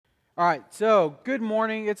All right, so good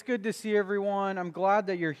morning. It's good to see everyone. I'm glad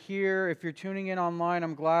that you're here. If you're tuning in online,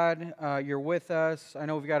 I'm glad you're with us. I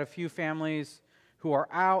know we've got a few families who are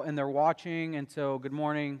out and they're watching, and so good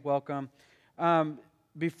morning, welcome.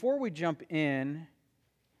 Before we jump in,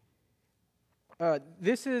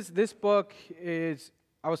 this book is.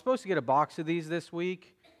 I was supposed to get a box of these this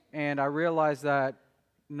week, and I realized that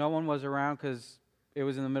no one was around because it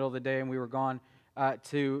was in the middle of the day and we were gone.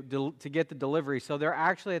 To get the delivery. So they're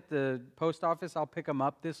actually at the post office. I'll pick them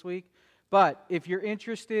up this week. But if you're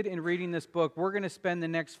interested in reading this book, we're going to spend the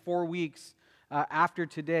next 4 weeks after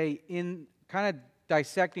today in kind of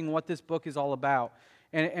dissecting what this book is all about.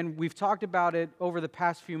 And we've talked about it over the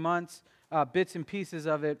past few months, bits and pieces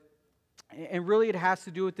of it. And really it has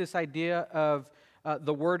to do with this idea of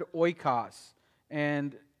the word oikos.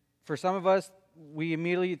 And for some of us, we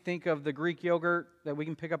immediately think of the Greek yogurt that we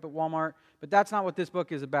can pick up at Walmart, but that's not what this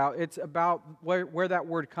book is about. It's about where that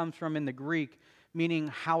word comes from in the Greek, meaning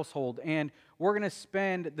household. And we're going to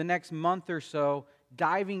spend the next month or so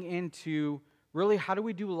diving into really how do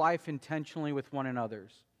we do life intentionally with one another?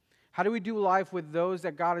 How do we do life with those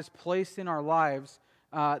that God has placed in our lives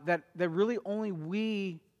that really only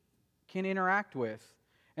we can interact with?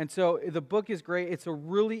 And so the book is great. It's a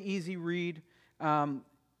really easy read.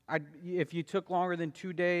 If you took longer than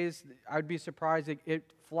 2 days, I'd be surprised.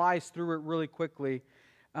 It flies through it really quickly.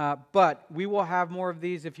 But we will have more of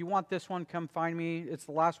these. If you want this one, come find me. It's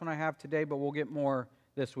the last one I have today, but we'll get more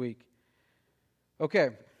this week. Okay.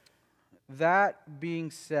 That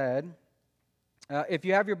being said, if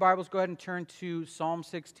you have your Bibles, go ahead and turn to Psalm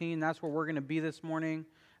 16. That's where we're going to be this morning.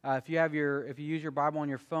 If you use your Bible on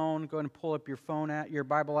your phone, go ahead and pull up your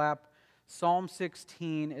Bible app. Psalm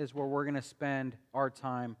 16 is where we're going to spend our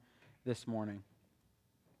time this morning.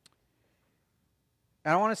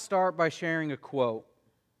 And I want to start by sharing a quote.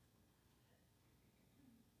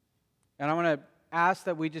 And I want to ask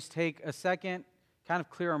that we just take a second, kind of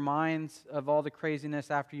clear our minds of all the craziness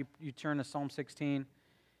after you turn to Psalm 16.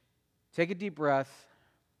 Take a deep breath,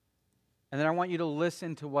 and then I want you to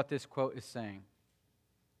listen to what this quote is saying.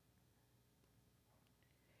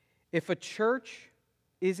 If a church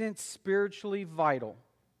isn't spiritually vital,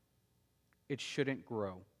 it shouldn't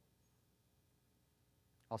grow.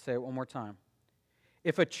 I'll say it one more time.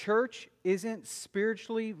 If a church isn't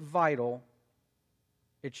spiritually vital,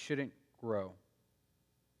 it shouldn't grow.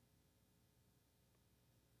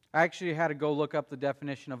 I actually had to go look up the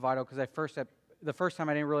definition of vital because the first time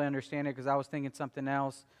I didn't really understand it because I was thinking something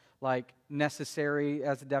else like necessary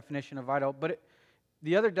as a definition of vital. But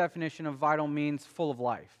the other definition of vital means full of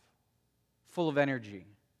life, full of energy.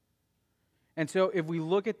 And so if we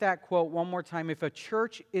look at that quote one more time, if a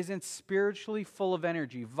church isn't spiritually full of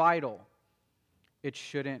energy, vital, it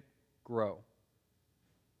shouldn't grow.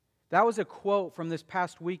 That was a quote from this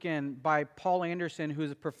past weekend by Paul Anderson,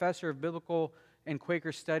 who's a professor of biblical and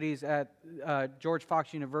Quaker studies at George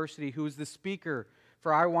Fox University, who was the speaker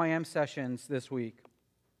for IYM sessions this week.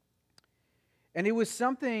 And it was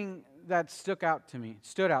something that stood out to me.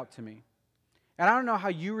 And I don't know how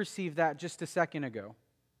you received that just a second ago.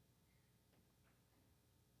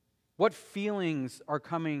 What feelings are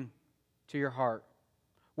coming to your heart?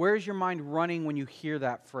 Where is your mind running when you hear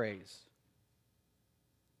that phrase?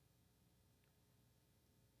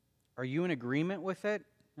 Are you in agreement with it?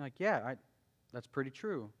 You're like, yeah, that's pretty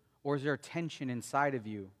true. Or is there a tension inside of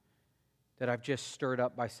you that I've just stirred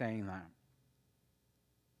up by saying that?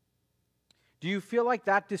 Do you feel like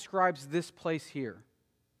that describes this place here,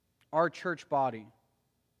 our church body?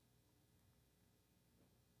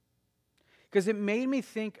 Because it made me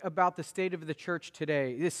think about the state of the church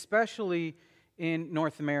today, especially in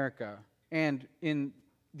North America and in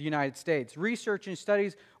the United States. Research and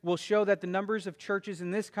studies will show that the numbers of churches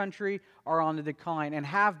in this country are on the decline and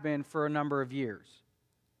have been for a number of years.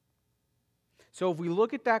 So if we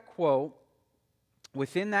look at that quote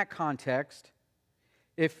within that context,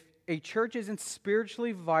 if a church isn't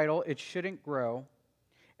spiritually vital, it shouldn't grow,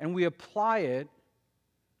 and we apply it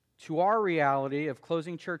to our reality of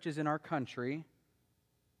closing churches in our country,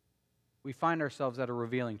 we find ourselves at a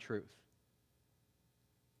revealing truth,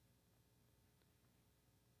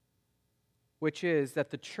 which is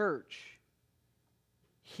that the church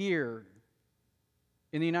here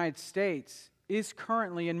in the United States is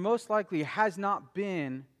currently and most likely has not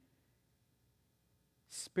been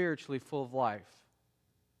spiritually full of life.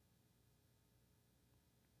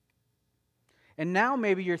 And now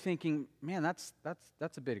maybe you're thinking, man, that's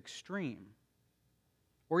a bit extreme.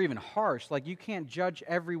 Or even harsh. Like you can't judge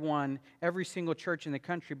everyone, every single church in the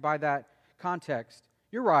country by that context.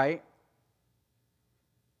 You're right.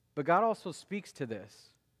 But God also speaks to this.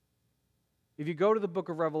 If you go to the book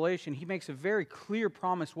of Revelation, he makes a very clear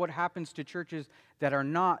promise what happens to churches that are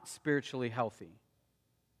not spiritually healthy.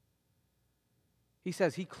 He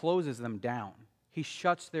says he closes them down. He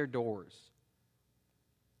shuts their doors.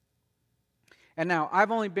 And now,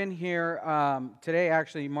 I've only been here, today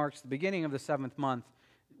actually marks the beginning of the 7th month.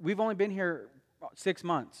 We've only been here 6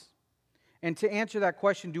 months. And to answer that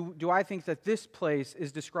question, do I think that this place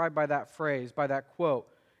is described by that phrase, by that quote?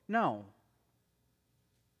 No.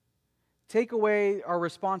 Take away our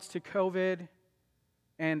response to COVID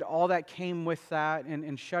and all that came with that,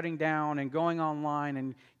 and shutting down and going online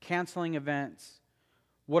and canceling events.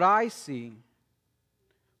 What I see,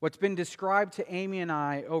 what's been described to Amy and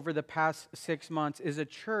I over the past 6 months, is a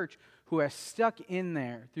church who has stuck in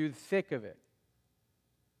there through the thick of it.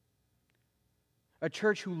 A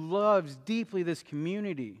church who loves deeply this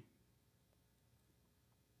community.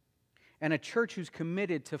 And a church who's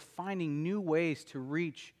committed to finding new ways to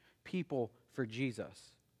reach people for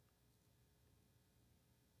Jesus.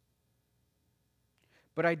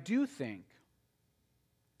 But I do think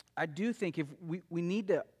if we need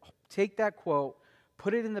to take that quote,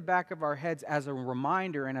 put it in the back of our heads as a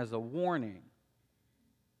reminder and as a warning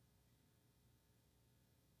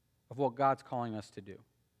of what God's calling us to do.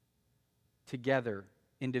 Together,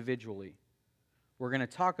 individually. We're going to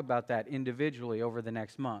talk about that individually over the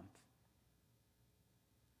next month.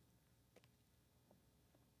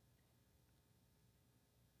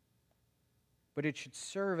 But it should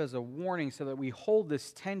serve as a warning so that we hold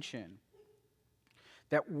this tension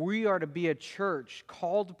that we are to be a church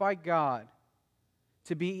called by God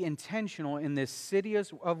to be intentional in this city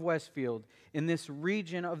of Westfield, in this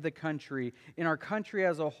region of the country, in our country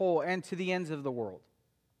as a whole, and to the ends of the world.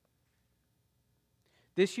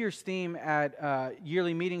 This year's theme at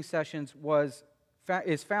yearly meeting sessions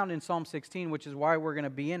is found in Psalm 16, which is why we're going to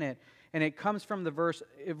be in it. And it comes from the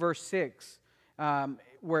verse 6,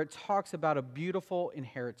 where it talks about a beautiful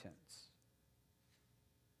inheritance.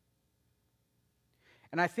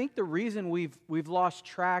 And I think the reason we've lost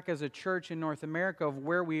track as a church in North America of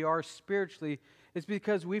where we are spiritually is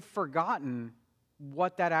because we've forgotten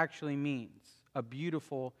what that actually means, a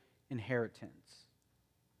beautiful inheritance.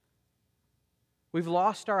 We've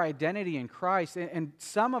lost our identity in Christ, and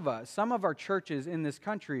some of our churches in this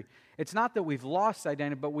country, it's not that we've lost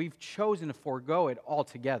identity, but we've chosen to forego it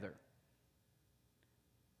altogether.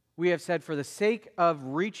 We have said, for the sake of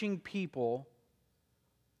reaching people,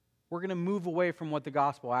 we're going to move away from what the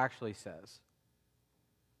gospel actually says.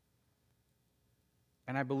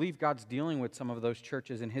 And I believe God's dealing with some of those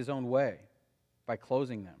churches in His own way by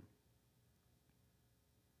closing them.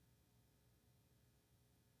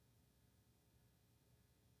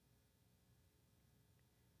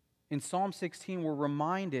 In Psalm 16, we're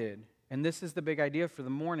reminded, and this is the big idea for the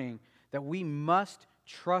morning, that we must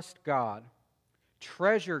trust God,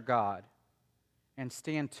 treasure God, and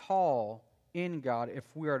stand tall in God if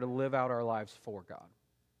we are to live out our lives for God.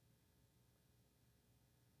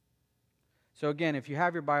 So again, if you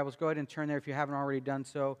have your Bibles, go ahead and turn there if you haven't already done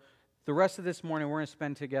so. The rest of this morning, we're going to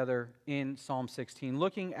spend together in Psalm 16,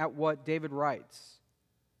 looking at what David writes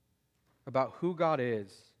about who God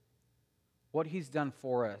is, what He's done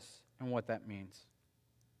for us, and what that means.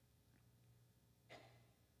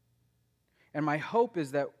 And my hope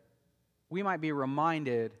is that we might be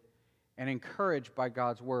reminded and encouraged by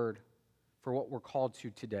God's Word for what we're called to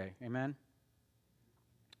today. Amen?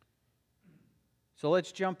 So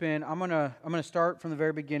let's jump in. I'm gonna start from the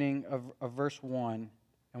very beginning of verse 1,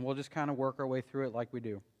 and we'll just kind of work our way through it like we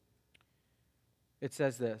do. It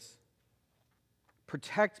says this: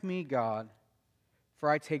 "Protect me, God, for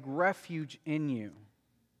I take refuge in you.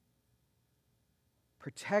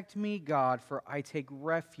 Protect me, God, for I take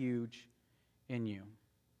refuge in you."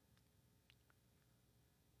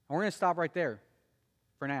 And we're going to stop right there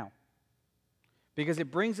for now, because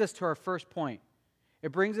it brings us to our first point.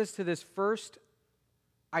 It brings us to this first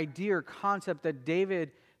idea or concept that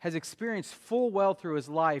David has experienced full well through his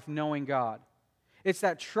life knowing God. It's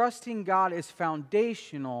that trusting God is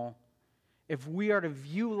foundational if we are to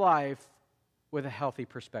view life with a healthy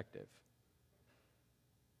perspective.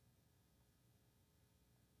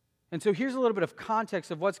 And so here's a little bit of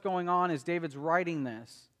context of what's going on as David's writing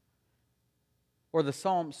this, or the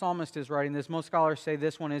psalmist is writing this. Most scholars say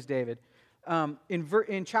this one is David.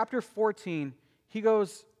 In chapter 14, he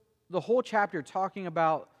goes the whole chapter talking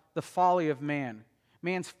about the folly of man,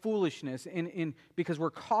 man's foolishness, because we're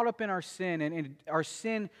caught up in our sin, and our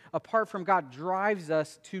sin, apart from God, drives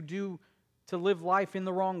us to live life in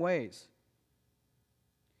the wrong ways.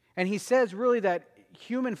 And he says really that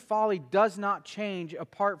human folly does not change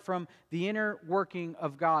apart from the inner working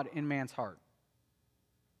of God in man's heart.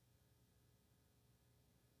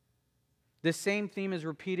 This same theme is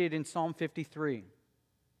repeated in Psalm 53.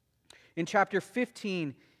 In chapter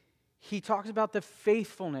 15, he talks about the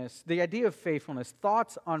faithfulness, the idea of faithfulness,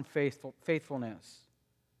 thoughts on faithfulness.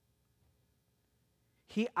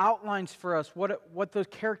 He outlines for us what those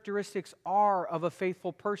characteristics are of a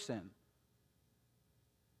faithful person.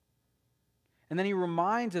 And then he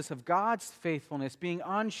reminds us of God's faithfulness being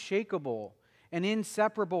unshakable and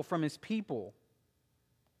inseparable from his people.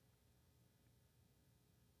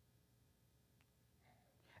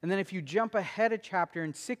 And then if you jump ahead a chapter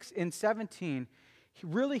in 17,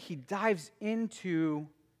 he dives into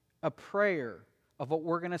a prayer of what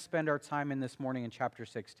we're going to spend our time in this morning in chapter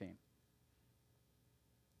 16.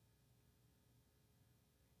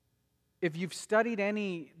 If you've studied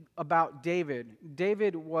any about David,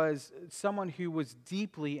 David was someone who was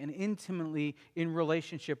deeply and intimately in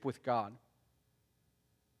relationship with God.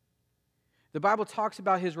 The Bible talks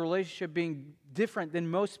about his relationship being different than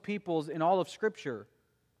most people's in all of Scripture.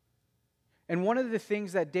 And one of the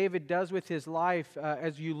things that David does with his life,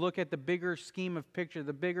 as you look at the bigger scheme of picture,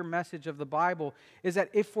 the bigger message of the Bible, is that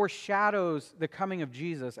it foreshadows the coming of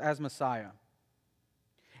Jesus as Messiah.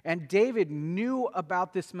 And David knew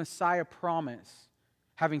about this Messiah promise,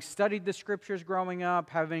 having studied the Scriptures growing up,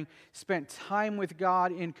 having spent time with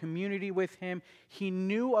God in community with Him. He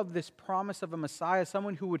knew of this promise of a Messiah,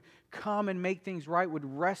 someone who would come and make things right, would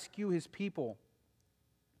rescue His people.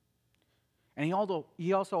 And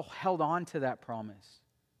he also held on to that promise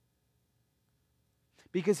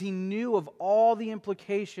because he knew of all the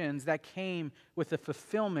implications that came with the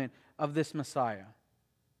fulfillment of this Messiah.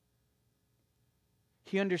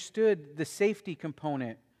 He understood the safety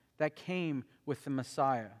component that came with the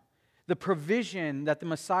Messiah, the provision that the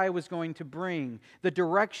Messiah was going to bring, the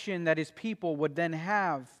direction that his people would then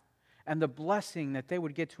have, and the blessing that they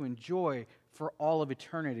would get to enjoy for all of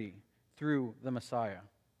eternity through the Messiah.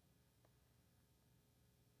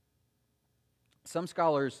 Some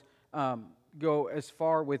scholars go as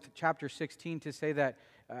far with chapter 16 to say that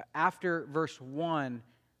after verse 1,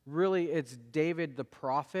 really it's David the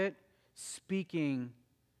prophet speaking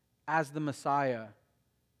as the Messiah,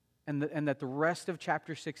 and that the rest of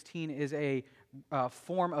chapter 16 is a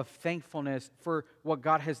form of thankfulness for what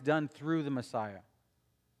God has done through the Messiah.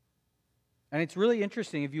 And it's really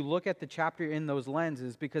interesting if you look at the chapter in those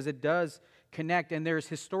lenses, because it does connect, and there's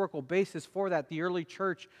historical basis for that. The early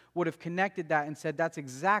church would have connected that and said that's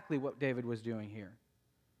exactly what David was doing here.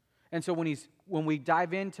 And so when we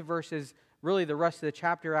dive into verses, really the rest of the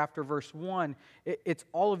chapter after verse 1, it's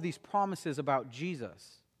all of these promises about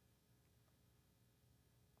Jesus.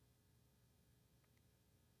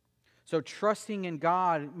 So trusting in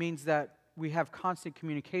God means that we have constant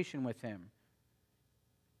communication with Him.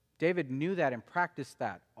 David knew that and practiced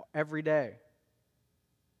that every day.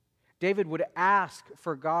 David would ask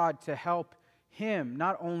for God to help him,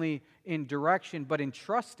 not only in direction, but in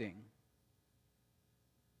trusting.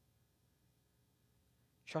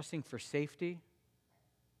 Trusting for safety,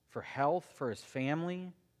 for health, for his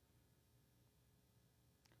family,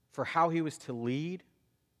 for how he was to lead.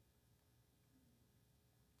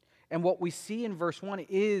 And what we see in verse 1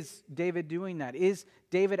 is David doing that. Is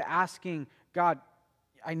David asking God,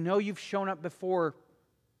 I know you've shown up before.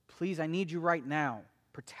 Please, I need you right now.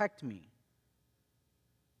 Protect me.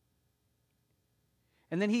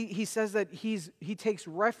 And then he says that he takes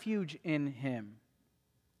refuge in Him.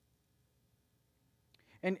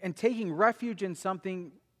 And taking refuge in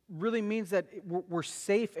something really means that we're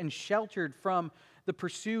safe and sheltered from the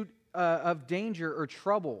pursuit of danger or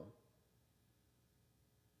trouble.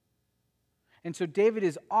 And so David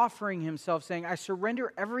is offering himself, saying, I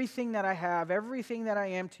surrender everything that I have, everything that I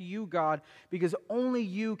am to you, God, because only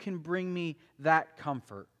you can bring me that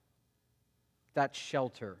comfort, that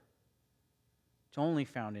shelter. It's only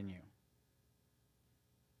found in you.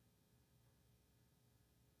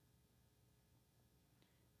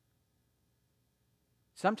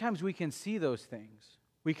 Sometimes we can see those things.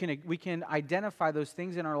 We can identify those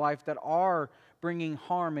things in our life that are bringing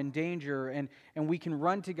harm and danger, and we can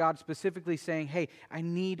run to God specifically saying, hey, I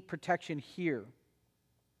need protection here.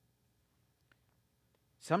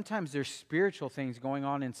 Sometimes there's spiritual things going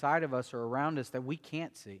on inside of us or around us that we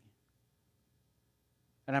can't see.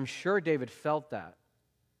 And I'm sure David felt that.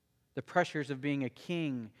 The pressures of being a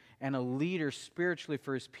king and a leader spiritually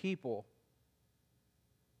for his people.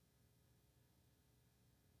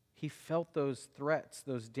 He felt those threats,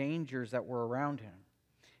 those dangers that were around him.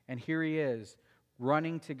 And here he is,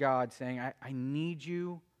 running to God, saying, I need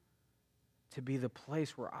you to be the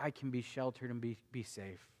place where I can be sheltered and be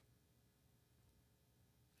safe.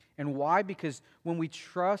 And why? Because when we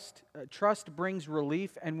trust, trust brings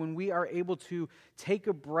relief, and when we are able to take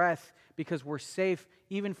a breath because we're safe,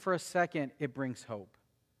 even for a second, it brings hope.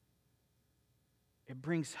 It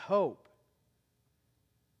brings hope.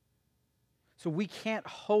 So we can't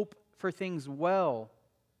hope for things well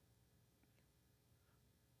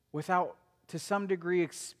without, to some degree,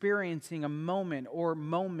 experiencing a moment or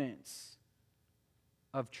moments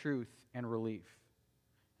of truth and relief.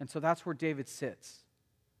 And so that's where David sits.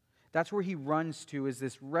 That's where he runs to, is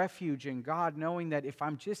this refuge in God, knowing that if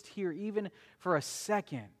I'm just here even for a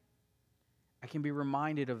second, I can be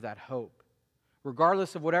reminded of that hope.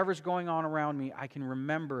 Regardless of whatever's going on around me, I can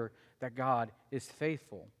remember that God is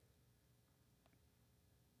faithful.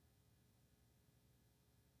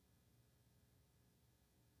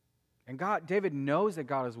 And David knows that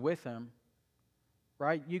God is with him,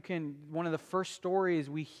 right? One of the first stories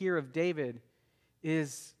we hear of David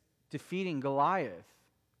is defeating Goliath,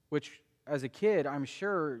 which as a kid, I'm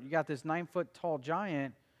sure you got this 9-foot tall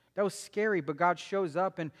giant. That was scary, but God shows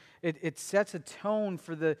up, and it sets a tone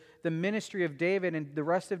for the ministry of David and the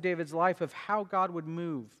rest of David's life of how God would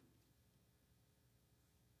move.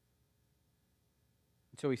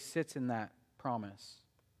 And so he sits in that promise.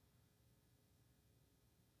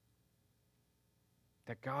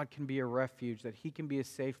 That God can be a refuge, that He can be a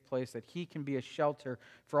safe place, that He can be a shelter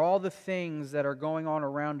for all the things that are going on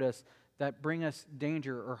around us that bring us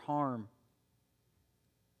danger or harm.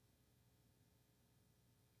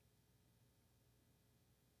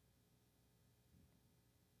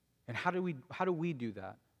 And how do we do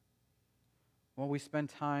that? Well, we spend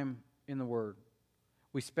time in the Word.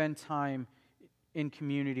 We spend time in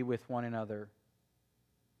community with one another.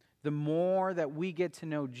 The more that we get to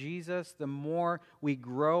know Jesus, the more we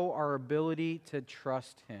grow our ability to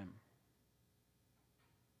trust Him.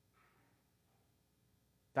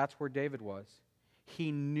 That's where David was.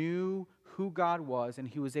 He knew who God was, and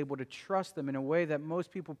he was able to trust Him in a way that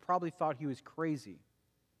most people probably thought he was crazy.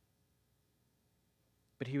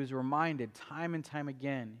 But he was reminded time and time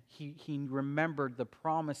again, he remembered the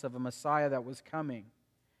promise of a Messiah that was coming.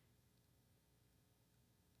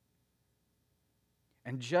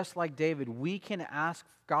 And just like David, we can ask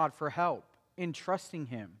God for help in trusting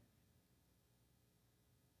Him.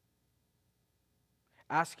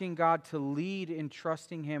 Asking God to lead in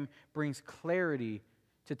trusting Him brings clarity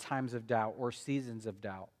to times of doubt or seasons of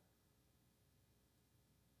doubt.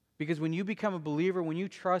 Because when you become a believer, when you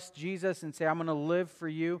trust Jesus and say, I'm going to live for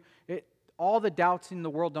you, all the doubts in the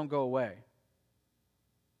world don't go away.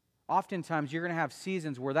 Oftentimes, you're going to have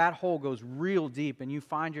seasons where that hole goes real deep and you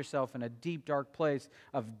find yourself in a deep, dark place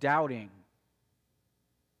of doubting.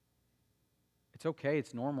 It's okay,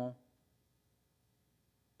 it's normal.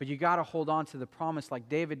 But you got to hold on to the promise like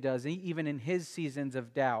David does, even in his seasons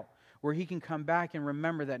of doubt, where he can come back and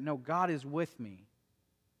remember that, no, God is with me.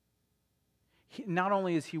 Not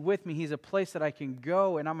only is He with me, He's a place that I can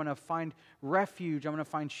go and I'm going to find refuge, I'm going to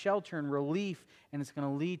find shelter and relief, and it's going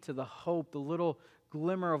to lead to the hope, the little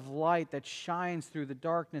glimmer of light that shines through the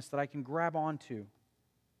darkness that I can grab onto.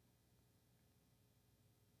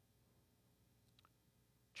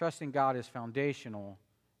 Trusting God is foundational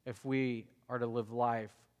if we are to live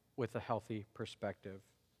life with a healthy perspective.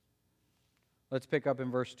 Let's pick up in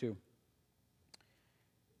verse 2.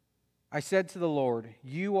 I said to the Lord,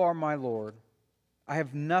 You are my Lord. I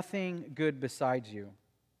have nothing good besides you.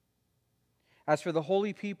 As for the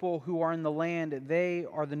holy people who are in the land, they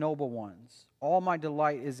are the noble ones. All my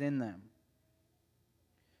delight is in them.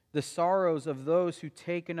 The sorrows of those who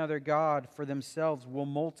take another god for themselves will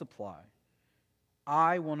multiply.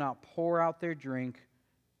 I will not pour out their drink,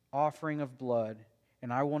 offering of blood,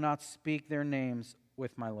 and I will not speak their names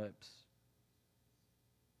with my lips.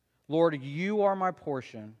 Lord, you are my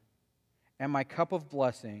portion and my cup of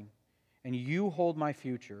blessing, and you hold my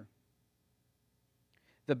future.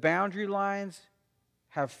 The boundary lines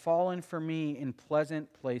have fallen for me in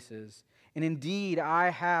pleasant places, and indeed I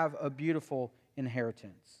have a beautiful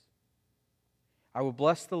inheritance. I will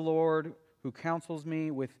bless the Lord who counsels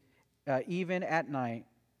me with even at night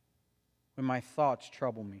when my thoughts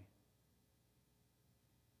trouble me.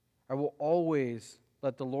 I will always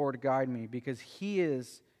let the Lord guide me because He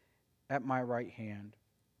is at my right hand,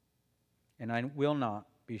 and I will not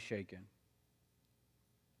be shaken.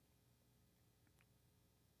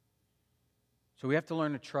 So we have to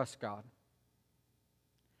learn to trust God.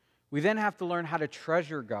 We then have to learn how to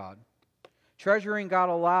treasure God. Treasuring God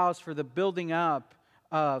allows for the building up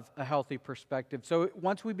of a healthy perspective. So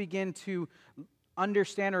once we begin to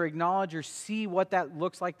understand or acknowledge or see what that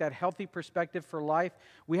looks like, that healthy perspective for life,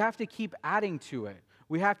 we have to keep adding to it.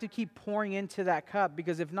 We have to keep pouring into that cup,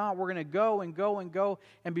 because if not, we're going to go and go and go,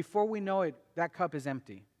 and before we know it, that cup is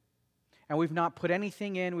empty. And we've not put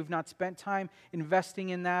anything in, we've not spent time investing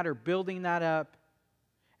in that or building that up.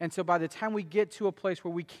 And so by the time we get to a place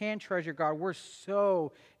where we can treasure God, we're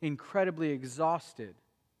so incredibly exhausted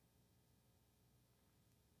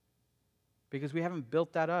because we haven't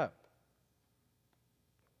built that up.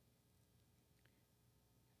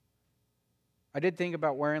 I did think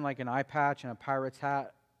about wearing like an eye patch and a pirate's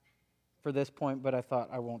hat for this point, but I thought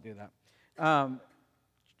I won't do that.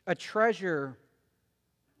 A treasure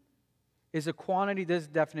is a quantity, this is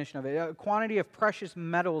the definition of it, a quantity of precious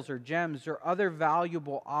metals or gems or other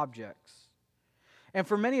valuable objects. And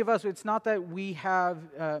for many of us, it's not that we have,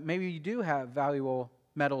 maybe you do have valuable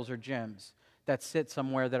metals or gems that sit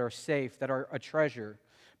somewhere that are safe, that are a treasure.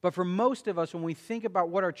 But for most of us, when we think about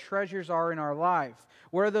what our treasures are in our life,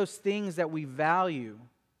 what are those things that we value?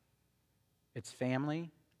 It's family,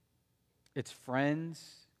 it's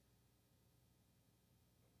friends,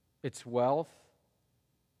 it's wealth.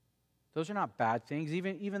 Those are not bad things,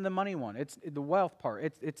 even the money one. It's the wealth part.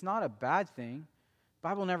 It's not a bad thing. The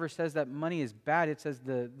Bible never says that money is bad. It says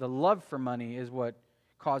the love for money is what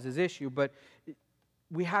causes issue. But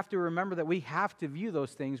we have to remember that we have to view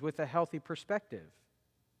those things with a healthy perspective.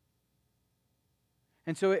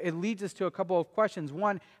 And so it leads us to a couple of questions.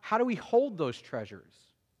 One, how do we hold those treasures?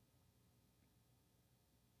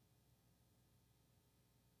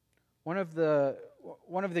 One of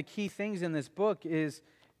the key things in this book is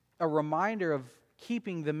a reminder of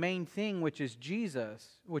keeping the main thing, which is Jesus,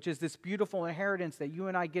 which is this beautiful inheritance that you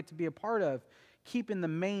and I get to be a part of, keeping the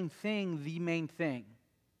main thing the main thing.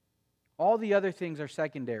 All the other things are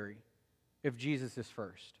secondary if Jesus is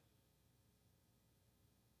first.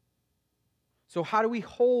 So how do we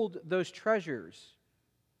hold those treasures?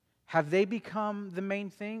 Have they become the main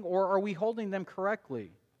thing, or are we holding them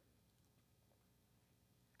correctly?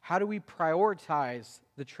 How do we prioritize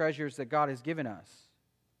the treasures that God has given us?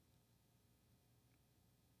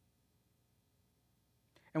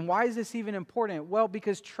 And why is this even important? Well,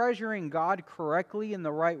 because treasuring God correctly in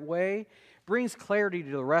the right way brings clarity to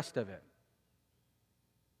the rest of it.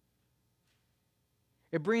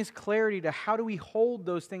 It brings clarity to how do we hold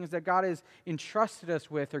those things that God has entrusted us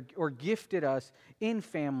with or gifted us in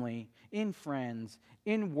family, in friends,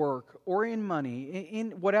 in work, or in money,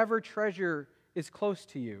 in whatever treasure is close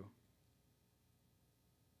to you.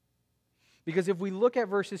 Because if we look at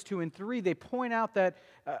verses 2 and 3, they point out that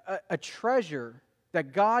a treasure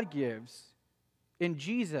that God gives in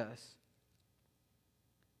Jesus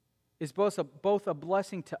is both a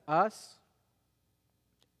blessing to us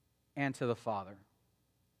and to the Father.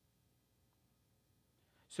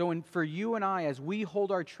 So for you and I, as we hold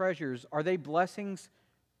our treasures, are they blessings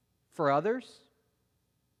for others?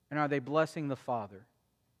 And are they blessing the Father?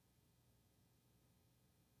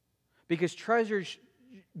 Because treasures,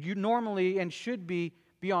 you normally and should be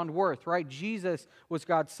beyond worth, right? Jesus was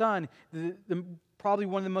God's Son, probably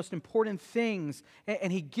one of the most important things,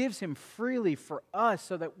 and He gives Him freely for us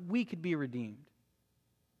so that we could be redeemed.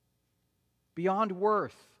 Beyond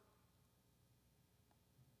worth.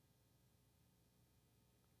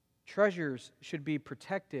 Treasures should be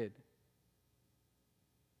protected.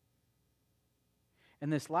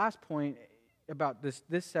 And this last point about this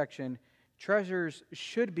section, treasures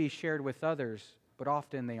should be shared with others, but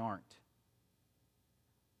often they aren't.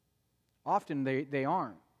 Often they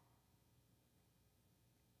aren't.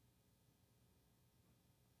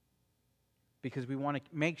 Because we want to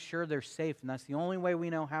make sure they're safe, and that's the only way we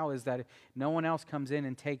know how, is that no one else comes in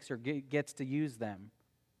and takes or gets to use them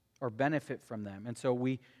or benefit from them. And so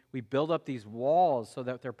we build up these walls so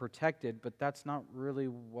that they're protected, but that's not really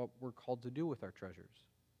what we're called to do with our treasures.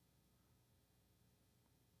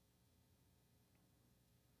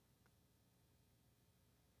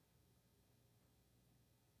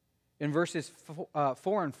 In verses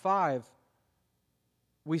 4 and 5,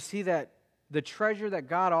 we see that the treasure that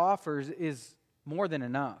God offers is more than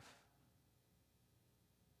enough.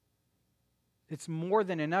 It's more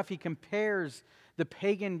than enough. He compares the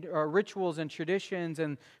pagan rituals and traditions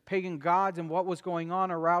and pagan gods and what was going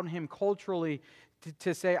on around him culturally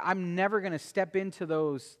to say, I'm never going to step into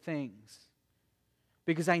those things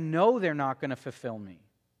because I know they're not going to fulfill me.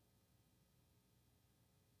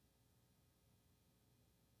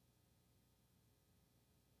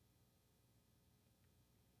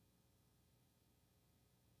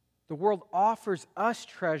 The world offers us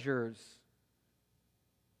treasures,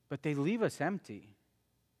 but they leave us empty.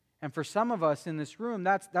 And for some of us in this room,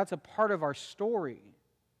 that's a part of our story.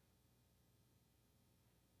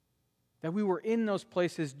 That we were in those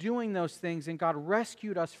places doing those things, and God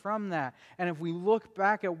rescued us from that. And if we look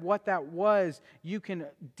back at what that was, you can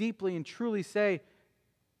deeply and truly say,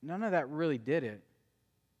 none of that really did it.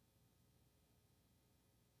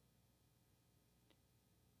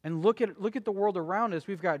 And look at the world around us.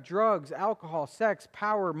 We've got drugs, alcohol, sex,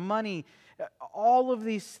 power, money, all of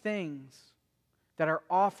these things that are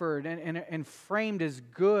offered and framed as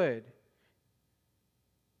good.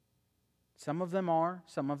 Some of them are,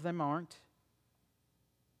 some of them aren't.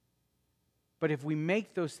 But if we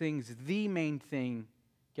make those things the main thing,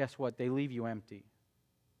 guess what? They leave you empty.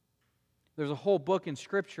 There's a whole book in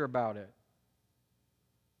Scripture about it,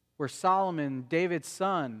 where Solomon, David's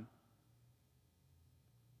son,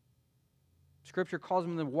 Scripture calls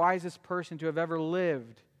him the wisest person to have ever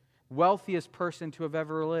lived, wealthiest person to have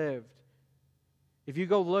ever lived. If you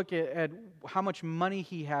go look at how much money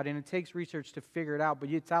he had, and it takes research to figure it out, but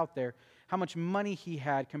it's out there, how much money he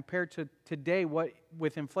had compared to today, what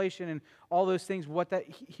with inflation and all those things,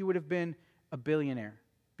 he would have been a billionaire.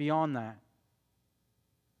 Beyond that,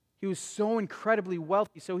 he was so incredibly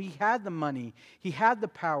wealthy. So he had the money, he had the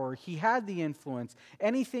power, he had the influence.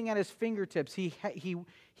 Anything at his fingertips, he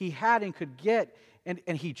had and could get, and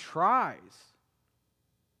he tries.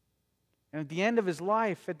 And at the end of his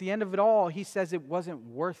life, at the end of it all, he says it wasn't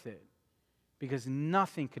worth it because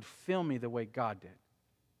nothing could fill me the way God did.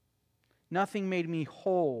 Nothing made me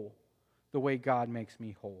whole the way God makes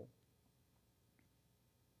me whole.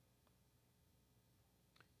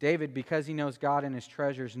 David, because he knows God and his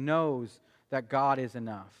treasures, knows that God is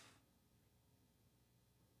enough.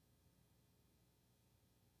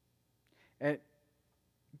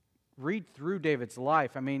 Read through David's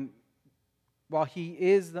life. I mean, while he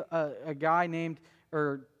is a guy named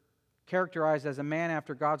or characterized as a man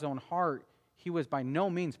after God's own heart, he was by no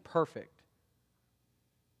means perfect.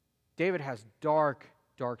 David has dark,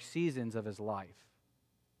 dark seasons of his life.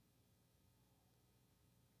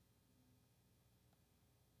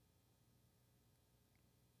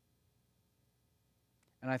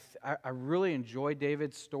 And I really enjoy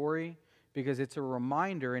David's story because it's a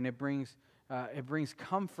reminder, and it brings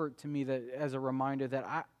comfort to me that as a reminder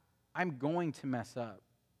that I'm going to mess up.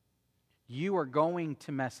 You are going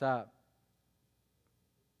to mess up.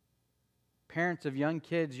 Parents of young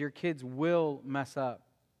kids, your kids will mess up.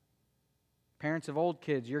 Parents of old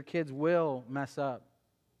kids, your kids will mess up.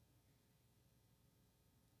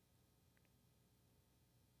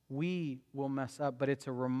 We will mess up, but it's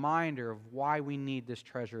a reminder of why we need this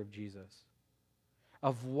treasure of Jesus,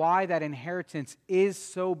 of why that inheritance is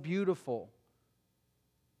so beautiful.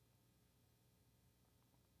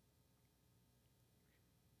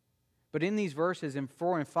 But in these verses, in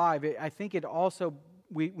 4 and 5, I think it also,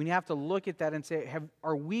 we have to look at that and say,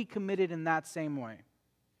 are we committed in that same way?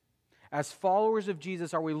 As followers of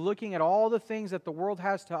Jesus, are we looking at all the things that the world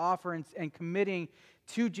has to offer and committing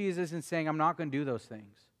to Jesus and saying, I'm not going to do those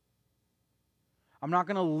things. I'm not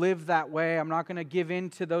going to live that way. I'm not going to give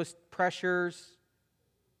in to those pressures.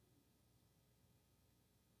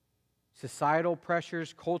 Societal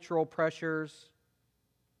pressures, cultural pressures.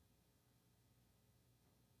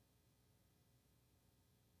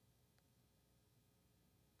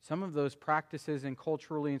 Some of those practices and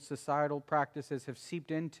culturally and societal practices have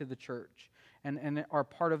seeped into the church and are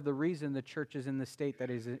part of the reason the church is in the state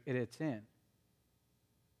that it's in.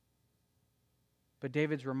 But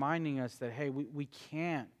David's reminding us that, hey, we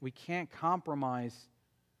can't compromise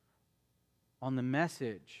on the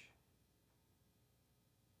message.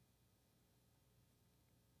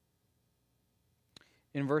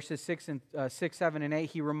 In verses 6, 7, and 8,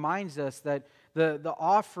 he reminds us that the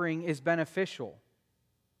offering is beneficial,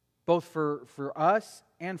 both for us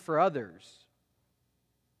and for others.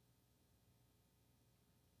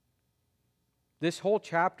 This whole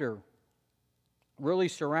chapter really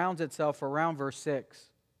surrounds itself around verse 6.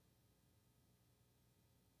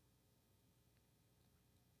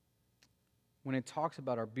 When it talks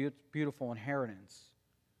about our beautiful inheritance.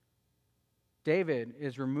 David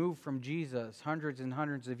is removed from Jesus hundreds and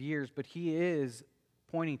hundreds of years, but he is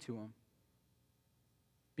pointing to him.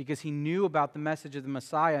 Because he knew about the message of the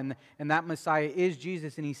Messiah, and that Messiah is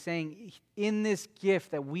Jesus, and he's saying, in this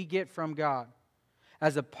gift that we get from God,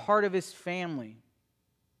 as a part of his family,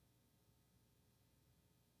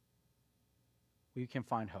 we can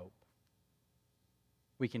find hope.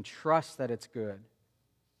 We can trust that it's good.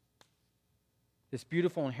 This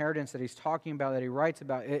beautiful inheritance that he's talking about, that he writes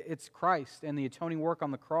about, it's Christ and the atoning work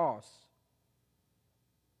on the cross.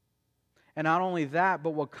 And not only that, but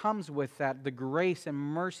what comes with that, the grace and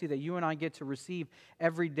mercy that you and I get to receive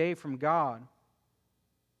every day from God.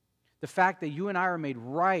 The fact that you and I are made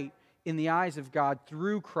right in the eyes of God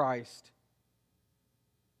through Christ,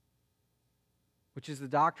 which is the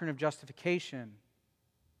doctrine of justification.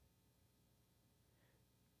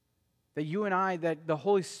 That you and I, that the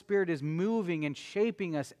Holy Spirit is moving and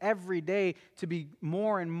shaping us every day to be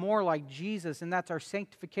more and more like Jesus, and that's our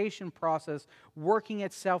sanctification process working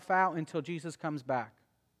itself out until Jesus comes back.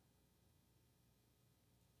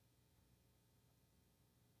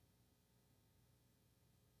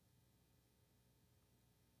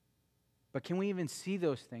 But can we even see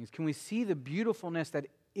those things? Can we see the beautifulness that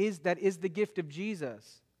is the gift of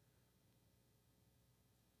Jesus?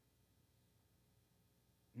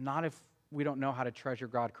 Not if we don't know how to treasure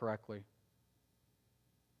God correctly.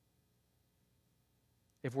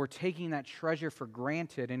 If we're taking that treasure for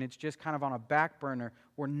granted and it's just kind of on a back burner,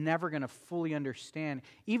 we're never going to fully understand.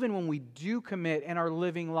 Even when we do commit and are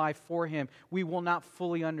living life for Him, we will not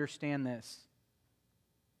fully understand this.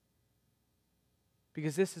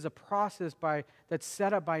 Because this is a process that's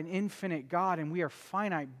set up by an infinite God, and we are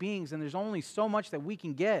finite beings, and there's only so much that we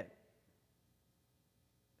can get.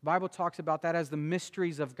 The Bible talks about that as the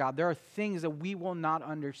mysteries of God. There are things that we will not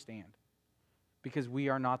understand because we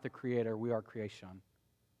are not the creator, we are creation.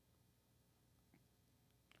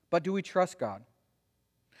 But do we trust God?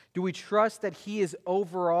 Do we trust that He is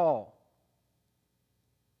over all?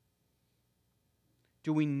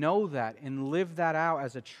 Do we know that and live that out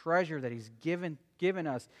as a treasure that He's given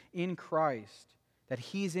us in Christ? That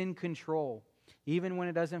He's in control, even when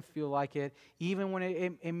it doesn't feel like it, even when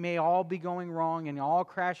it may all be going wrong and all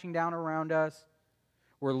crashing down around us.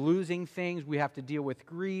 We're losing things. We have to deal with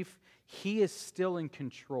grief. He is still in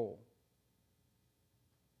control.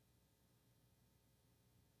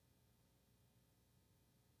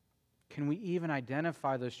 Can we even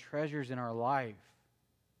identify those treasures in our life?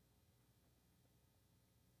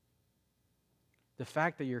 The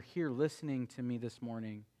fact that you're here listening to me this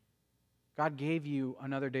morning, God gave you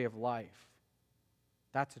another day of life.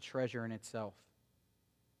 That's a treasure in itself.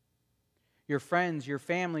 Your friends, your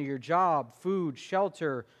family, your job, food,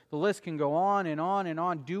 shelter, the list can go on and on and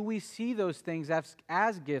on. Do we see those things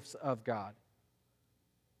as gifts of God?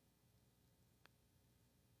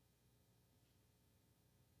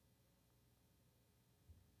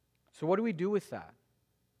 So what do we do with that?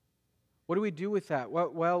 What do we do with that?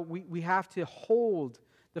 Well, we have to hold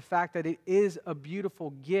the fact that it is a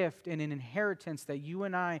beautiful gift and an inheritance that you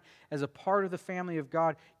and I, as a part of the family of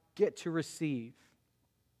God, get to receive.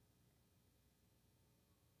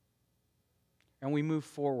 And we move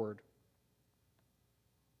forward,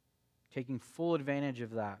 taking full advantage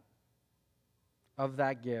of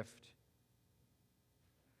that gift.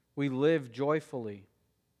 We live joyfully.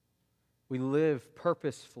 We live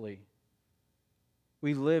purposefully.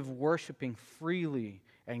 We live worshiping freely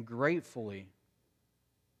and gratefully.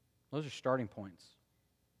 Those are starting points.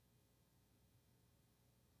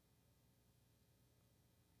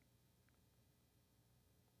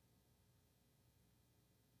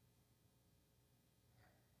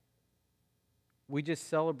 We just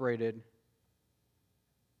celebrated,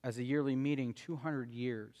 as a yearly meeting, 200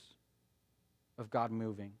 years of God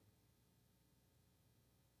moving.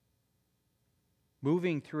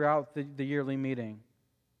 Moving throughout the yearly meeting.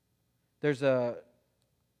 There's a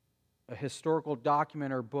historical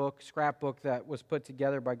document or book, scrapbook, that was put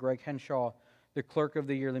together by Greg Henshaw, the clerk of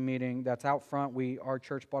the yearly meeting. That's out front. Our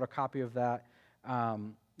church bought a copy of that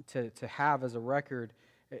to have as a record.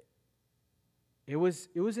 It was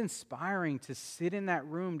inspiring to sit in that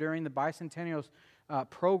room during the bicentennial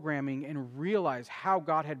programming and realize how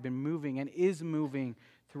God had been moving and is moving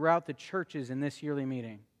throughout the churches in this yearly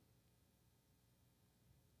meeting.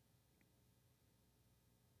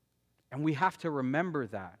 And we have to remember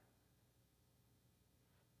that.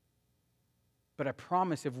 But I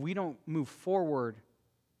promise, if we don't move forward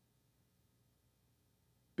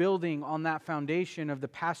building on that foundation of the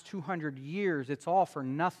past 200 years, it's all for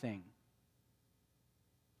nothing.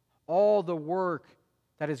 All the work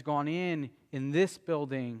that has gone in this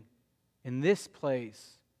building, in this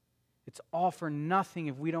place, it's all for nothing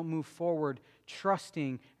if we don't move forward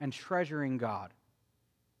trusting and treasuring God.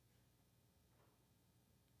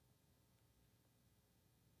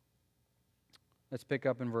 Let's pick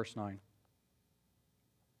up in verse 9.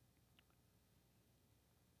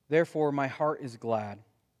 Therefore, my heart is glad.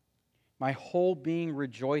 My whole being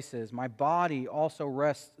rejoices. My body also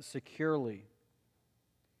rests securely.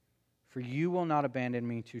 For you will not abandon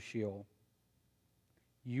me to Sheol.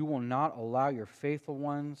 You will not allow your faithful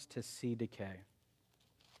ones to see decay.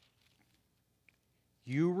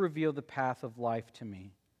 You reveal the path of life to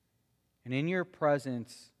me, and in your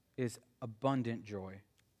presence is abundant joy.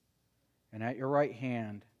 And at your right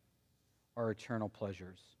hand are eternal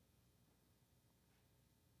pleasures.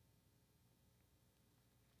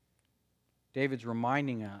 David's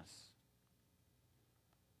reminding us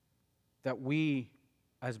that we,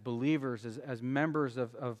 as believers, as members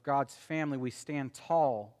of God's family, we stand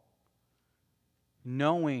tall,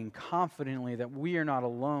 knowing confidently that we are not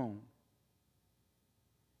alone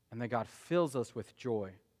and that God fills us with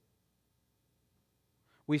joy.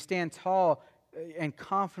 We stand tall and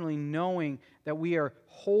confidently knowing that we are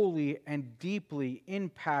wholly and deeply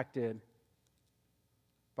impacted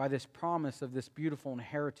by this promise of this beautiful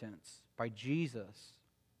inheritance, by Jesus.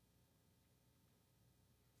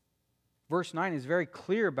 Verse 9 is very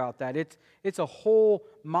clear about that. It's a whole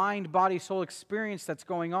mind, body, soul experience that's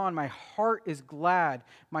going on. My heart is glad.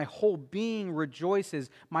 My whole being rejoices.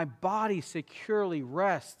 My body securely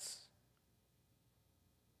rests.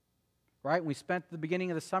 Right? We spent the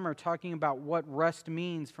beginning of the summer talking about what rest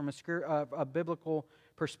means from a biblical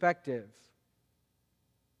perspective.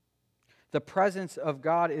 The presence of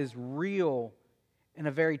God is real in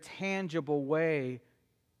a very tangible way,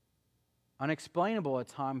 unexplainable at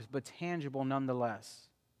times, but tangible nonetheless.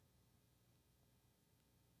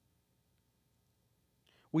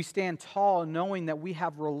 We stand tall knowing that we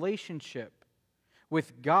have relationship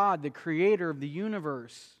with God, the creator of the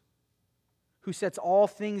universe, who sets all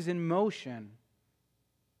things in motion.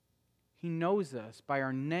 He knows us by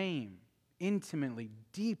our name, intimately,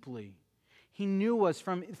 deeply. He knew us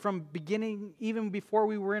from beginning, even before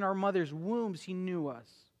we were in our mother's wombs, He knew us.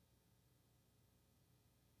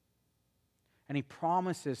 And He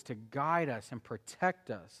promises to guide us and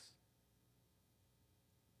protect us.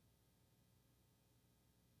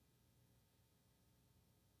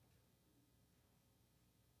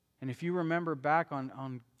 And if you remember back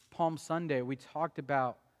on Palm Sunday, we talked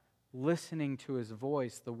about listening to His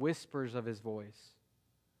voice, the whispers of His voice.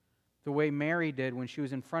 The way Mary did when she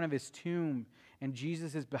was in front of His tomb and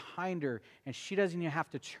Jesus is behind her and she doesn't even have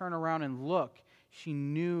to turn around and look. She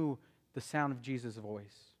knew the sound of Jesus'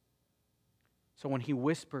 voice. So when He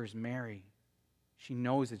whispers, Mary, she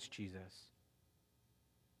knows it's Jesus.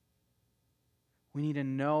 We need to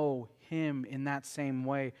know Him in that same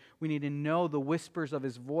way. We need to know the whispers of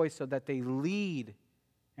His voice so that they lead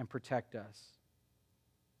and protect us.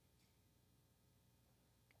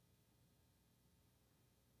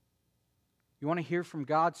 You want to hear from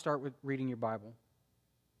God? Start with reading your Bible.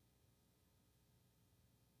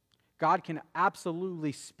 God can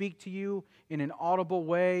absolutely speak to you in an audible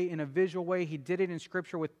way, in a visual way. He did it in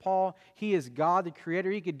Scripture with Paul. He is God, the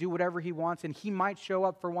Creator. He could do whatever He wants, and He might show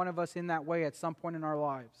up for one of us in that way at some point in our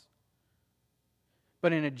lives.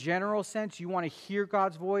 But in a general sense, you want to hear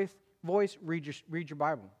God's voice, read your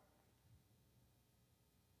Bible.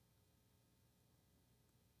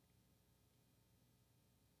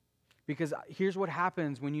 Because here's what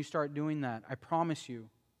happens when you start doing that. I promise you.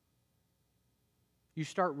 You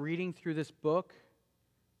start reading through this book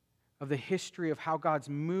of the history of how God's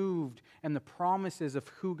moved and the promises of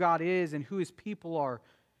who God is and who His people are.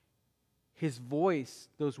 His voice,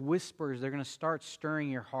 those whispers, they're going to start stirring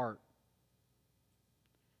your heart.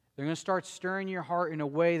 They're going to start stirring your heart in a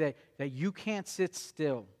way that you can't sit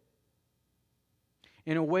still.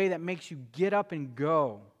 In a way that makes you get up and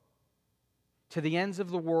go to the ends of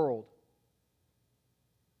the world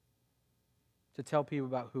to tell people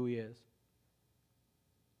about who He is.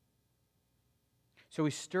 So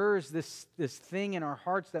He stirs this thing in our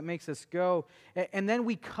hearts that makes us go. And then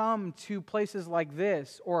we come to places like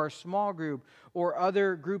this, or our small group, or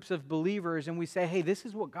other groups of believers, and we say, hey, this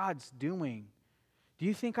is what God's doing. Do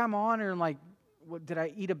you think I'm on, or like, what, did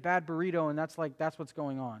I eat a bad burrito and that's what's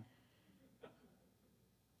going on?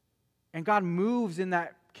 And God moves in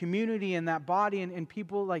that community, in that body, and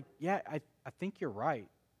people like, yeah, I think you're right.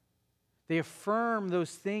 They affirm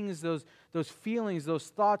those things, those feelings, those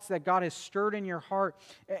thoughts that God has stirred in your heart.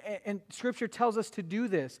 And Scripture tells us to do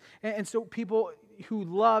this. And so people who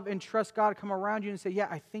love and trust God come around you and say, yeah,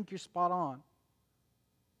 I think you're spot on.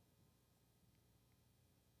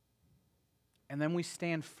 And then we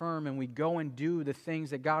stand firm and we go and do the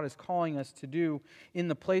things that God is calling us to do in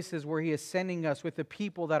the places where He is sending us, with the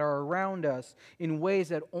people that are around us, in ways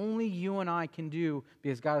that only you and I can do,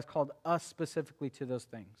 because God has called us specifically to those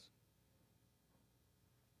things.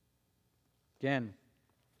 Again,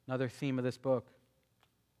 another theme of this book.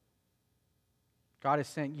 God has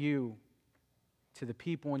sent you to the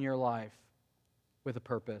people in your life with a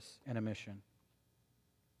purpose and a mission.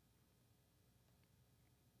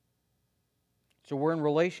 So we're in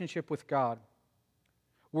relationship with God.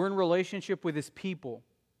 We're in relationship with His people.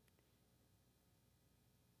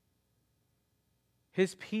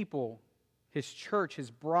 His people, His church,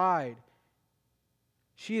 His bride.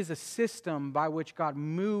 She is a system by which God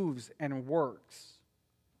moves and works.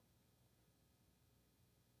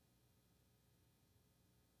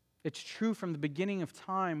 It's true from the beginning of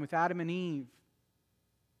time with Adam and Eve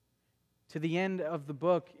to the end of the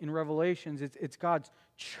book in Revelations. It's God's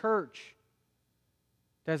church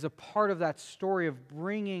that is a part of that story of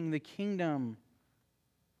bringing the kingdom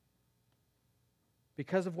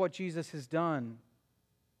because of what Jesus has done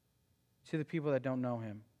to the people that don't know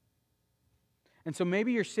Him. And so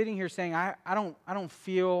maybe you're sitting here saying, I don't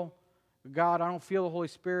feel God, I don't feel the Holy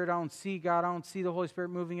Spirit, I don't see God, I don't see the Holy Spirit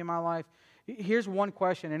moving in my life. Here's one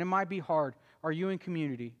question, and it might be hard. Are you in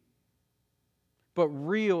community? But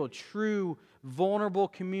real, true, vulnerable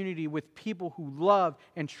community with people who love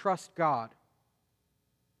and trust God.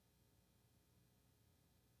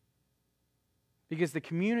 Because the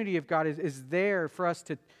community of God is there for us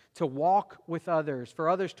to walk with others, for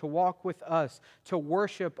others to walk with us, to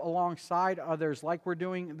worship alongside others like we're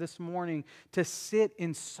doing this morning, to sit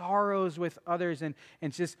in sorrows with others and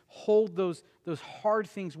just hold those hard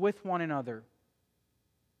things with one another,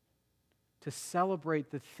 to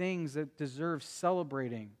celebrate the things that deserve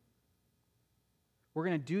celebrating. We're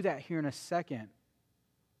going to do that here in a second.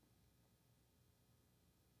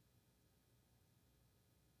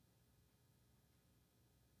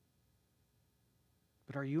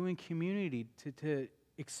 But are you in community to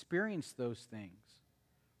experience those things?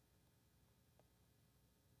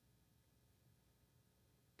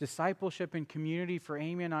 Discipleship and community for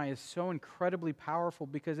Amy and I is so incredibly powerful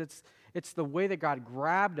because it's the way that God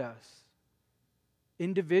grabbed us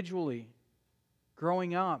individually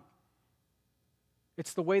growing up.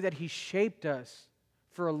 It's the way that He shaped us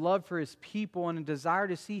for a love for His people and a desire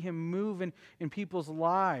to see Him move in people's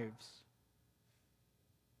lives.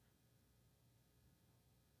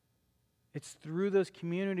 It's through those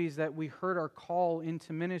communities that we heard our call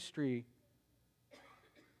into ministry,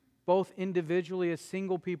 both individually as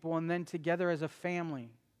single people and then together as a family.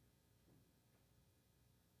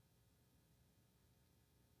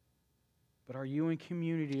 But are you in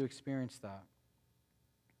community to experience that?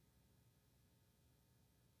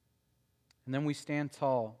 And then we stand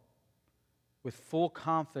tall with full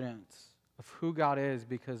confidence of who God is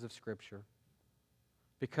because of Scripture,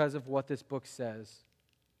 because of what this book says.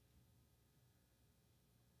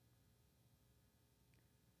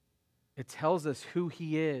 It tells us who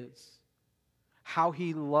He is, how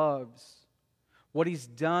He loves, what He's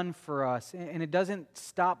done for us. And it doesn't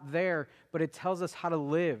stop there, but it tells us how to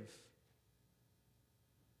live.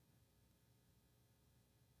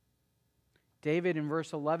 David in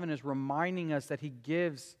verse 11 is reminding us that He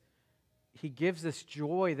gives this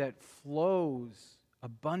joy that flows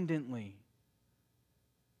abundantly.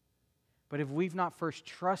 But if we've not first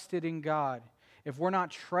trusted in God, if we're not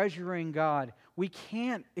treasuring God, we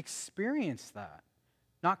can't experience that.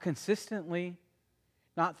 Not consistently,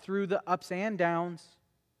 not through the ups and downs.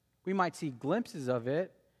 We might see glimpses of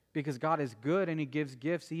it because God is good and He gives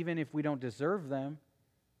gifts even if we don't deserve them.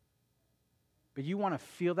 But you want to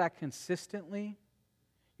feel that consistently?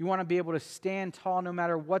 You want to be able to stand tall no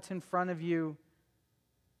matter what's in front of you?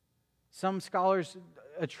 Some scholars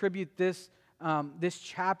attribute this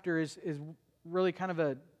chapter is really kind of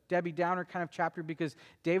a Debbie Downer kind of chapter because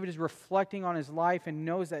David is reflecting on his life and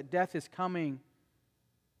knows that death is coming.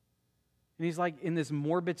 And he's like in this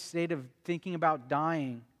morbid state of thinking about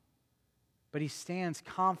dying. But he stands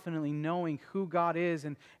confidently knowing who God is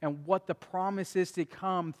and what the promise is to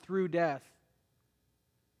come through death.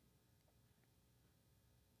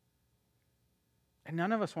 And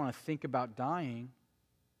none of us want to think about dying.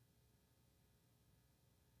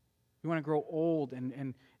 We want to grow old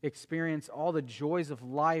and experience all the joys of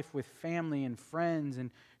life with family and friends and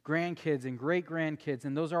grandkids and great-grandkids,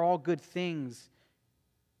 and those are all good things.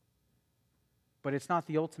 But it's not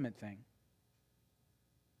the ultimate thing.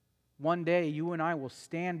 One day, you and I will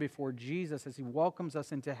stand before Jesus as He welcomes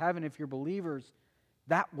us into heaven. If you're believers,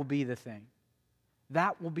 that will be the thing.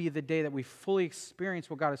 That will be the day that we fully experience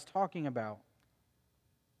what God is talking about.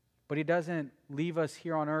 But He doesn't leave us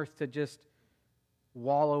here on earth to just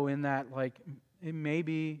wallow in that, like, it may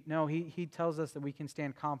be. No, he tells us that we can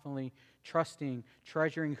stand confidently, trusting,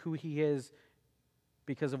 treasuring who He is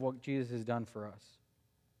because of what Jesus has done for us.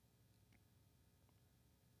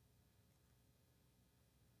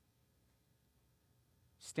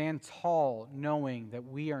 Stand tall knowing that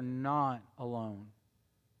we are not alone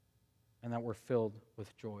and that we're filled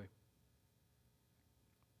with joy.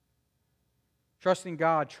 Trusting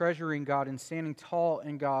God, treasuring God, and standing tall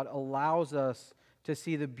in God allows us to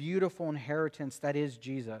see the beautiful inheritance that is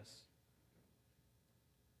Jesus.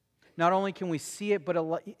 Not only can we see it,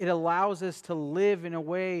 but it allows us to live in a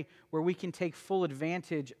way where we can take full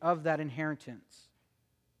advantage of that inheritance.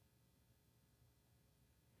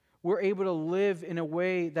 We're able to live in a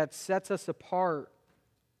way that sets us apart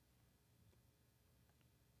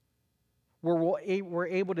where we're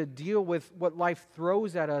able to deal with what life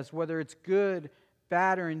throws at us, whether it's good,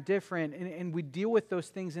 bad, or indifferent, and we deal with those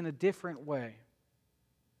things in a different way.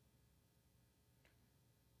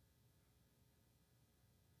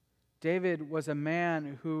 David was a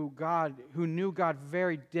man who knew God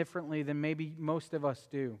very differently than maybe most of us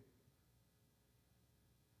do.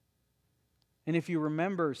 And if you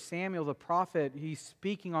remember Samuel the prophet, he's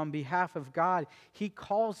speaking on behalf of God. He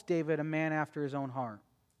calls David a man after his own heart.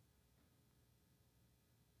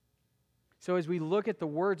 So as we look at the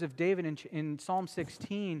words of David in Psalm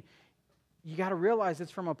 16, you got to realize it's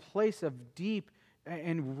from a place of deep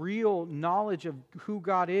and real knowledge of who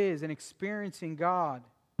God is and experiencing God.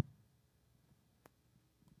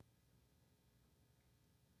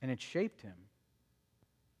 And it shaped him.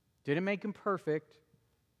 Didn't make him perfect.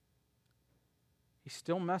 He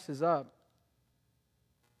still messes up.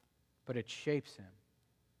 But it shapes him.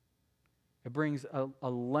 It brings a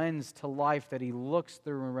lens to life that he looks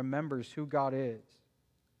through and remembers who God is.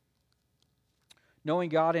 Knowing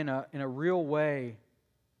God in a real way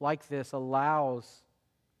like this allows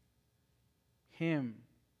him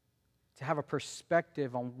to have a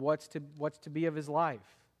perspective on what's to be of his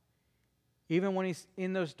life. Even when he's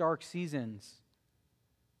in those dark seasons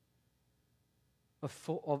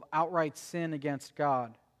of outright sin against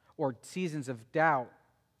God, or seasons of doubt,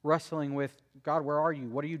 wrestling with, God, where are you?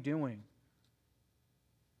 What are you doing?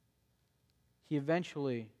 He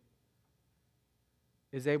eventually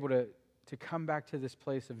is able to come back to this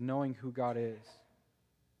place of knowing who God is.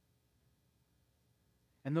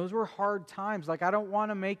 And those were hard times. Like, I don't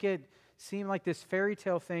want to make it seem like this fairy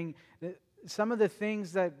tale thing. Some of the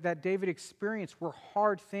things that David experienced were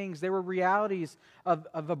hard things. They were realities of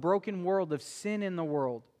a broken world, of sin in the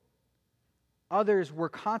world. Others were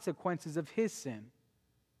consequences of his sin.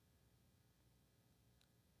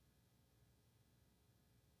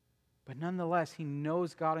 But nonetheless, he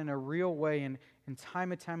knows God in a real way, and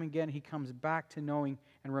time and time again, he comes back to knowing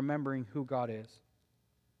and remembering who God is.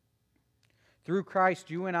 Through Christ,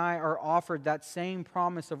 you and I are offered that same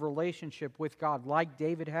promise of relationship with God, like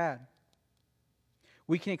David had.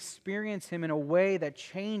 We can experience him in a way that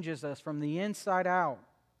changes us from the inside out.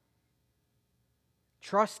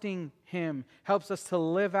 Trusting him helps us to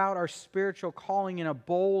live out our spiritual calling in a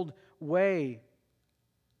bold way.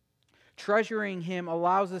 Treasuring him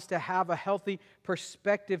allows us to have a healthy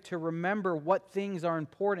perspective to remember what things are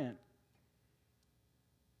important.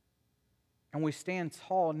 And we stand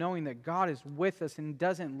tall knowing that God is with us and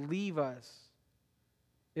doesn't leave us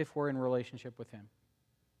if we're in relationship with him.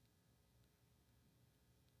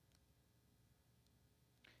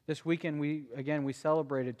 This weekend, we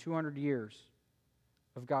celebrated 200 years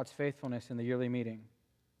of God's faithfulness in the yearly meeting.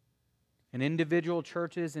 In individual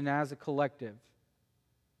churches and as a collective.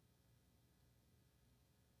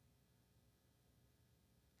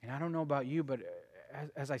 And I don't know about you, but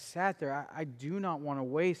as I sat there, I do not want to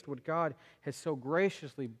waste what God has so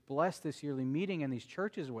graciously blessed this yearly meeting and these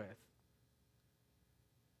churches with.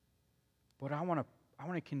 But I want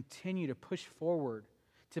to continue to push forward,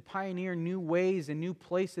 to pioneer new ways and new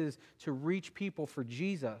places to reach people for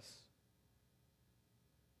Jesus.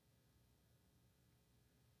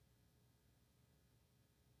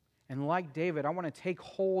 And like David, I want to take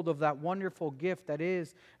hold of that wonderful gift that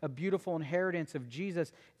is a beautiful inheritance of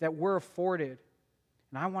Jesus that we're afforded.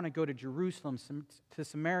 And I want to go to Jerusalem, to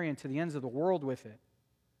Samaria, and to the ends of the world with it.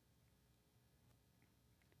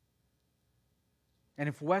 And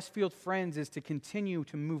if Westfield Friends is to continue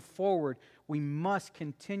to move forward, we must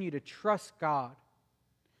continue to trust God,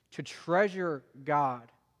 to treasure God,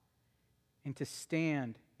 and to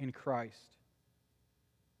stand in Christ.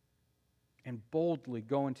 And boldly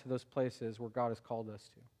go into those places where God has called us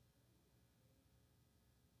to.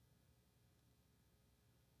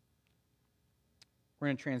 We're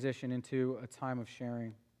going to transition into a time of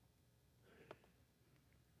sharing.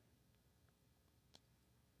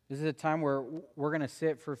 This is a time where we're going to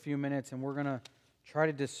sit for a few minutes and we're going to try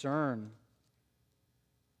to discern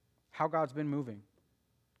how God's been moving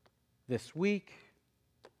this week,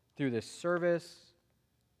 through this service.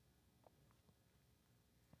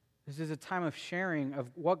 This is a time of sharing of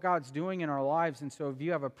what God's doing in our lives. And so if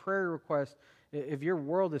you have a prayer request, if your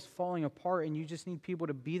world is falling apart and you just need people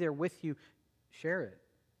to be there with you, share it.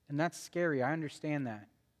 And that's scary. I understand that.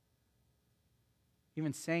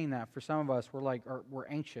 Even saying that, for some of us, we're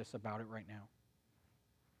anxious about it right now.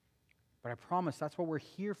 But I promise that's what we're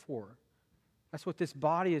here for. That's what this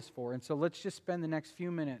body is for. And so let's just spend the next few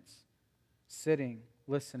minutes sitting,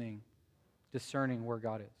 listening, discerning where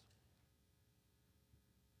God is.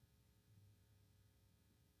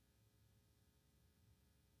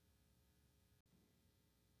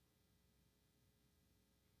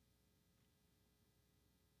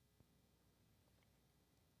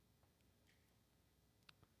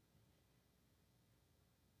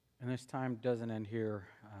 And this time doesn't end here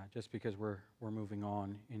just because we're moving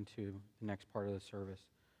on into the next part of the service.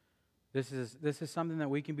 This is something that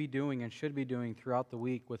we can be doing and should be doing throughout the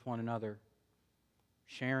week with one another,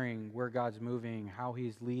 sharing where God's moving, how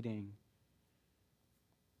He's leading.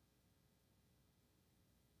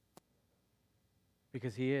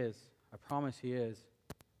 Because He is. I promise He is.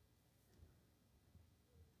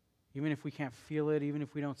 Even if we can't feel it, even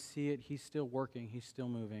if we don't see it, He's still working, He's still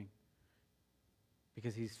moving.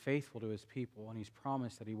 Because He's faithful to His people, and He's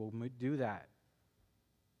promised that He will do that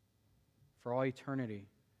for all eternity.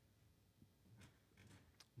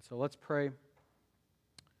 And so let's pray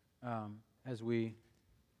as we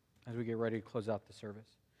get ready to close out the service.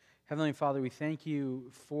 Heavenly Father, we thank You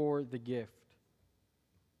for the gift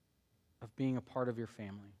of being a part of Your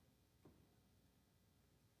family.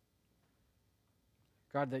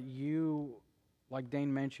 God, that You, like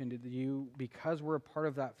Dane mentioned, that You, because we're a part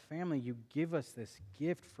of that family, You give us this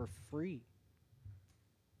gift for free.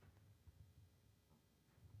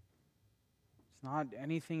 It's not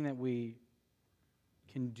anything that we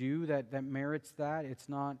can do that merits that. It's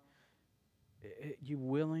not, You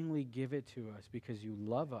willingly give it to us because You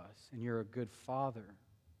love us and You're a good Father.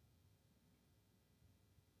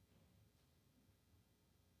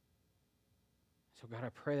 So God, I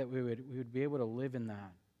pray that we would be able to live in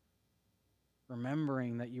that,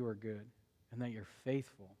 remembering that You are good and that You're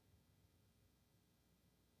faithful.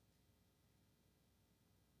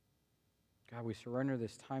 God, we surrender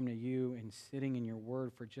this time to You and sitting in Your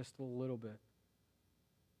word for just a little bit.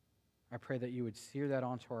 I pray that You would sear that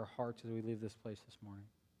onto our hearts as we leave this place this morning.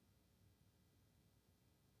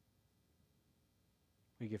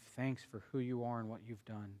 We give thanks for who You are and what You've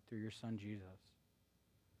done through Your Son, Jesus.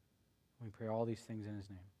 We pray all these things in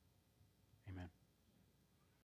His name. Amen.